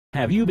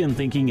Have you been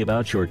thinking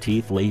about your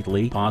teeth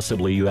lately?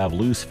 Possibly you have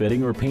loose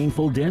fitting or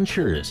painful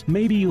dentures.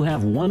 Maybe you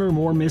have one or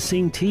more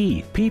missing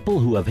teeth. People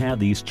who have had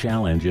these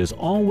challenges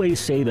always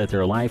say that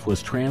their life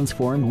was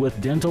transformed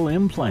with dental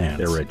implants.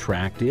 They're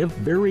attractive,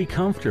 very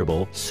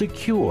comfortable,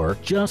 secure,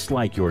 just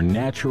like your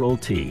natural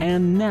teeth.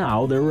 And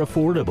now they're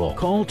affordable.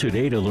 Call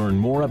today to learn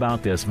more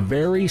about this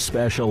very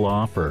special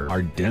offer.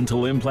 Are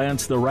dental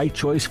implants the right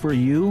choice for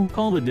you?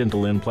 Call the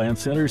Dental Implant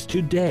Centers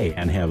today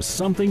and have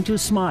something to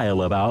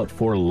smile about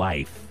for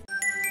life.